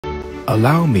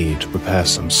Allow me to prepare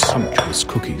some sumptuous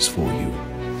cookies for you.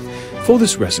 For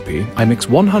this recipe, I mix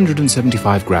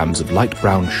 175 grams of light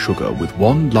brown sugar with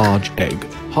 1 large egg,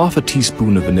 half a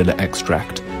teaspoon of vanilla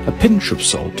extract, a pinch of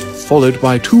salt, followed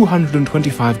by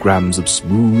 225 grams of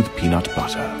smooth peanut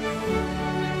butter.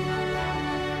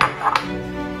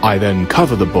 I then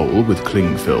cover the bowl with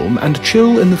cling film and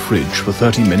chill in the fridge for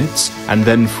 30 minutes, and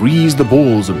then freeze the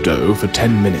balls of dough for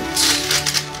 10 minutes.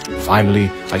 Finally,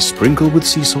 I sprinkle with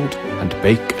sea salt and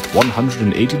bake at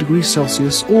 180 degrees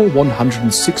Celsius or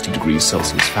 160 degrees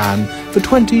Celsius fan for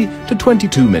 20 to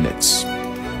 22 minutes.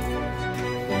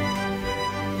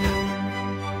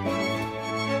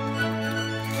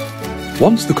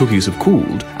 Once the cookies have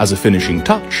cooled, as a finishing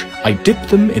touch, I dip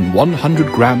them in 100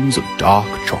 grams of dark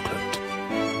chocolate.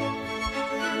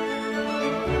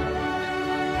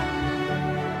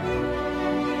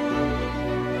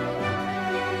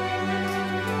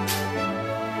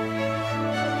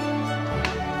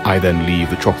 I then leave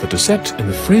the chocolate to set in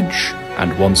the fridge,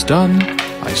 and once done,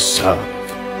 I serve.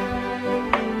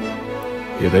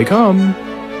 Here they come.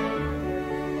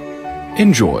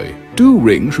 Enjoy. Do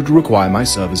ring should you require my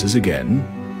services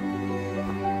again.